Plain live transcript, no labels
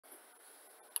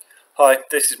Hi,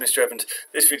 this is Mr. Evans.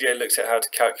 This video looks at how to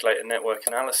calculate a network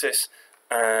analysis,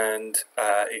 and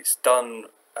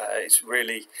it's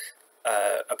really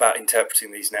about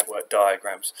interpreting these network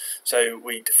diagrams. So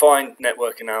we defined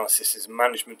network analysis as a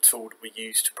management tool that we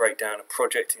use to break down a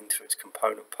project into its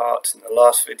component parts in the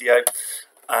last video,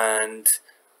 and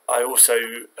I also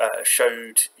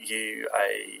showed you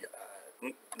a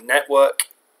network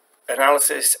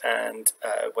analysis and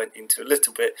went into a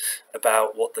little bit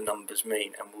about what the numbers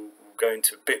mean, and we'll go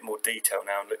into a bit more detail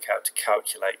now and look how to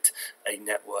calculate a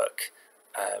network.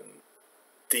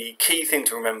 The key thing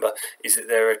to remember is that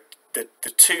there are the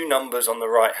two numbers on the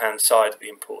right hand side are the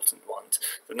important ones.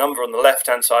 The number on the left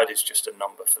hand side is just a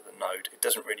number for the node. It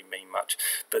doesn't really mean much,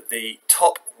 but the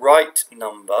top right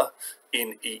number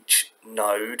in each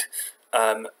node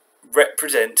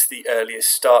represents the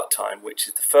earliest start time, which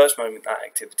is the first moment that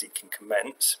activity can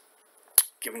commence,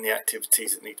 given the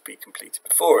activities that need to be completed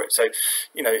before it. So,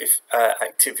 you know, if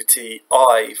activity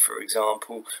I, for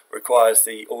example, requires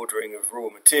the ordering of raw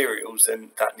materials, then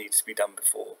that needs to be done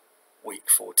before week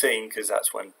 14, because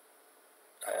that's when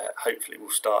hopefully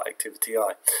we'll start activity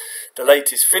I. The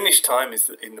latest finish time is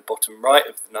in the bottom right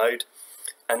of the node,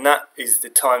 and that is the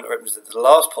time that represents the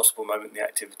last possible moment the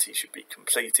activity should be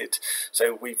completed.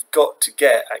 So we've got to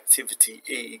get activity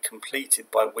E completed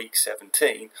by week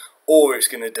 17, or it's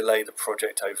going to delay the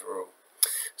project overall.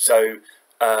 So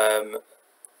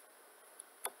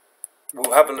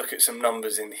we'll have a look at some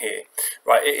numbers in here.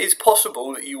 Right, it is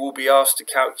possible that you will be asked to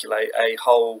calculate a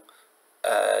whole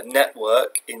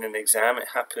network in an exam. It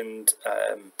happened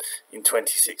in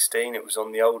 2016. It was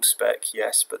on the old spec,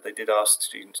 yes, but they did ask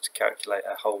students to calculate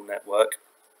a whole network.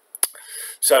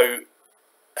 So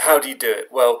how do you do it?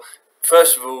 Well,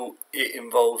 first of all, it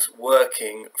involves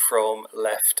working from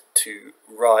left to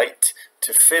right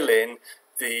to fill in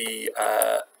the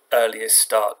earliest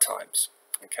start times.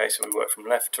 Okay, so we work from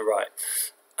left to right.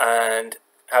 And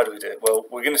how do we do it? Well,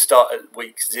 we're going to start at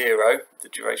week 0. The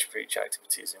duration for each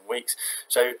activity is in weeks.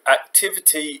 So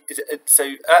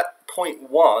so at point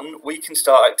 1, we can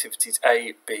start activities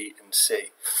A, B, and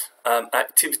C.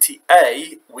 Activity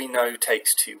A, we know,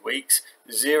 takes 2 weeks.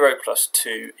 0 plus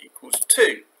 2 equals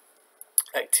 2.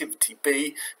 Activity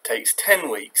B takes 10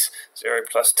 weeks. 0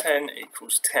 plus 10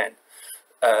 equals 10.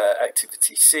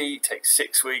 Activity C takes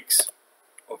 6 weeks.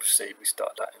 Obviously, we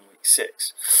start that in week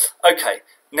 6. Okay,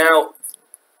 now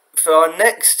for our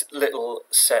next little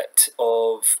set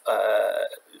of,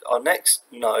 our next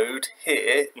node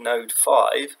here, node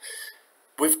 5,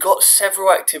 we've got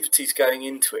several activities going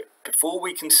into it. Before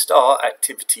we can start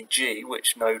activity G,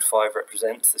 which node 5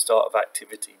 represents, the start of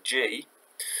activity G,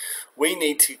 we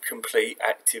need to complete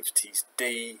activities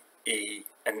D, E,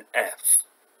 and F.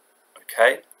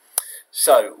 Okay,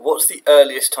 so what's the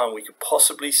earliest time we could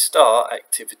possibly start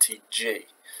activity G?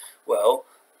 Well,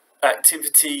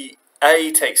 activity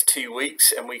A takes 2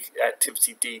 weeks, and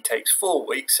activity D takes 4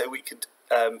 weeks, so we could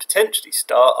potentially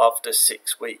start after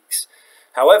 6 weeks.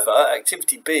 However,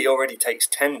 activity B already takes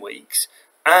 10 weeks,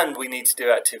 and we need to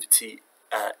do activity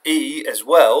E as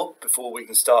well before we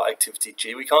can start activity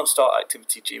G. We can't start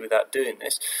activity G without doing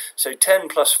this. So 10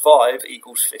 plus 5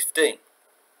 equals 15.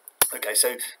 Okay,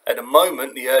 so at the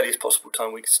moment, the earliest possible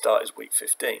time we can start is week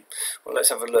 15. Well, let's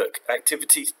have a look.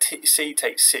 Activity C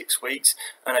takes 6 weeks,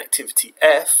 and activity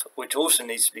F, which also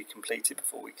needs to be completed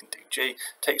before we can do G,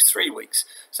 takes 3 weeks.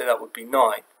 So that would be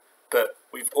 9. But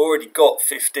we've already got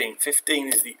 15. 15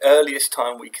 is the earliest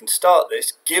time we can start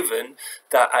this, given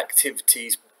that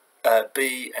activities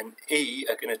B and E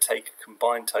are going to take a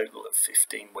combined total of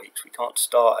 15 weeks. We can't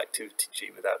start activity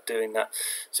G without doing that,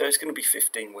 so it's going to be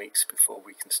 15 weeks before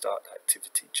we can start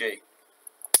activity G.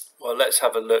 Well, let's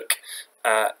have a look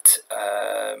at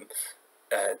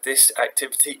this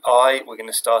activity I. We're going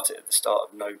to start it at the start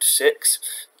of node 6.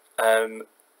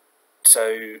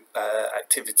 So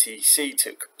activity C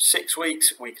took 6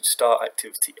 weeks. We could start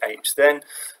activity H then.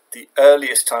 The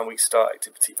earliest time we can start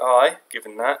activity I,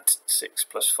 given that 6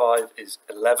 plus 5 is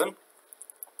 11.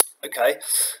 Okay,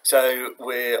 so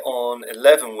we're on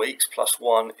 11 weeks plus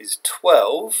 1 is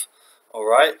 12. All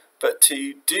right, but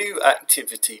to do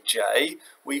activity J,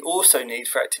 we also need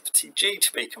for activity G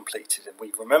to be completed. And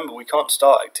remember, we can't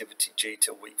start activity G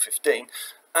till week 15,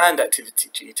 and activity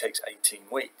G takes 3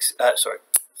 weeks.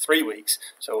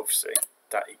 So obviously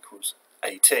that equals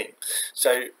 18.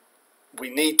 So we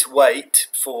need to wait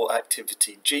for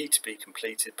activity G to be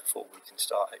completed before we can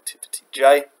start activity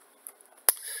J,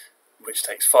 which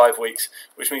takes 5 weeks,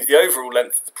 which means the overall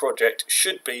length of the project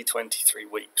should be 23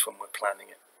 weeks when we're planning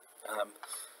it.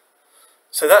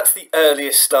 So that's the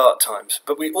earliest start times,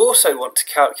 but we also want to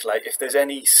calculate if there's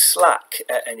any slack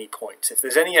at any point. If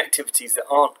there's any activities that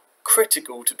aren't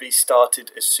critical to be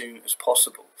started as soon as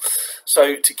possible.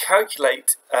 So to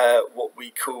calculate what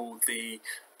we call the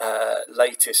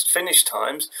latest finish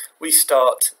times, we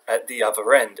start at the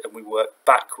other end and we work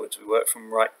backwards. We work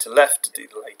from right to left to do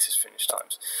the latest finish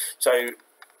times. So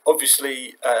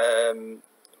obviously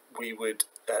we would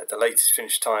the latest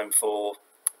finish time for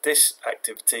this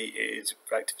activity is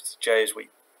activity J is week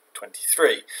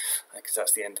 23 because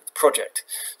that's the end of the project.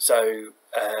 So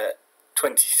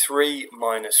 23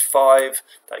 minus 5,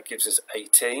 that gives us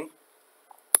 18.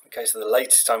 Okay, so the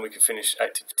latest time we can finish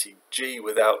activity G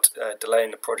without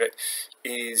delaying the project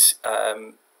is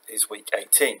week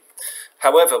 18.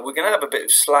 However, we're going to have a bit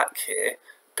of slack here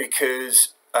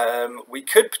because we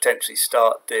could potentially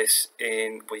start this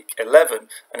in week 11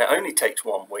 and it only takes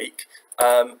 1 week.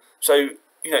 So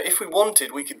you know, if we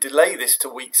wanted, we could delay this to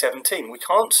week 17. We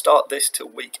can't start this till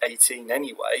week 18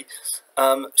 anyway.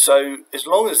 So as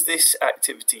long as this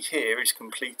activity here is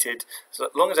completed, so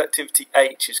as long as activity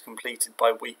H is completed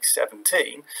by week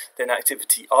 17, then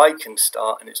activity I can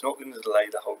start and it's not going to delay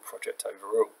the whole project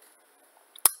overall.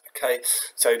 Okay,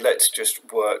 so let's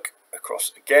just work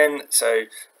across again. So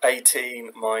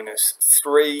 18 minus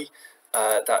 3,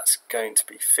 that's going to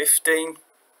be 15.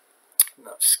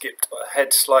 I've skipped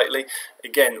ahead slightly.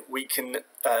 Again, we can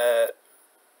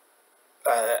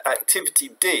activity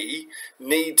D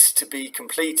needs to be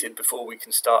completed before we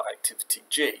can start activity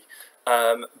G,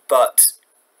 but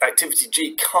activity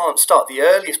G can't start. The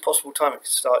earliest possible time it can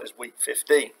start is week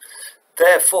 15.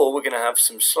 Therefore, we're going to have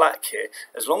some slack here.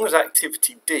 As long as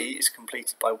activity D is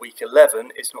completed by week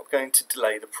 11, it's not going to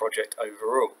delay the project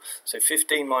overall. So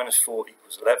 15 minus 4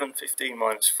 equals 11, 15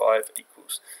 minus 5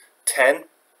 equals 10.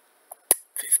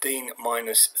 15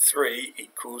 minus 3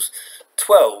 equals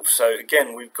 12. So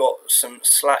again, we've got some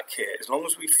slack here. As long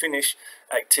as we finish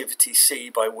activity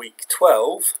C by week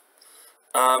 12,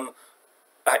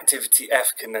 activity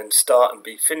F can then start and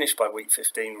be finished by week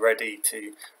 15, ready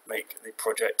to make the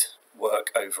project work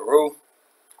overall.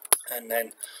 And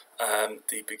then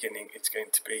the beginning, it's going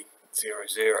to be 0,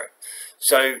 0.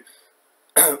 So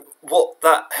what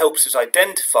that helps us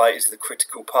identify is the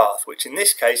critical path, which in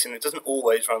this case, and it doesn't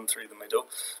always run through the middle,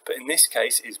 but in this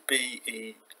case is B,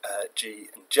 E, G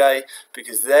and J,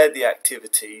 because they're the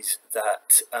activities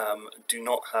that do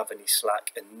not have any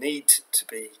slack and need to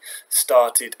be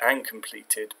started and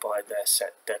completed by their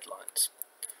set deadlines.